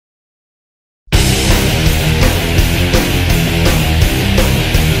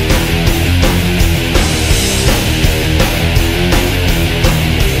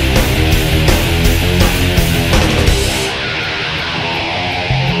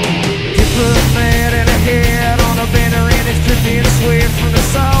foot man and a head on a banner and it's dripping sweat from the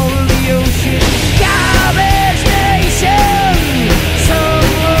soul of the ocean. Garbage nation, some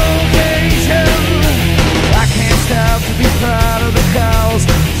location. I can't stop to be proud of the cause.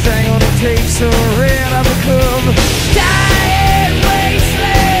 Thing on the tape so red I become dying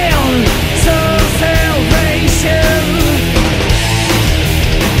wasteland, some salvation.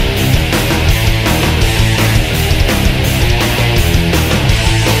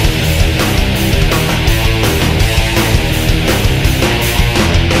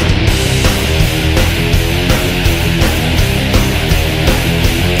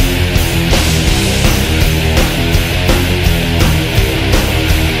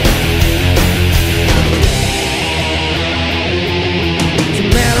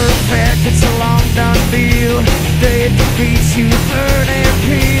 It's a long done deal. They defeat you first.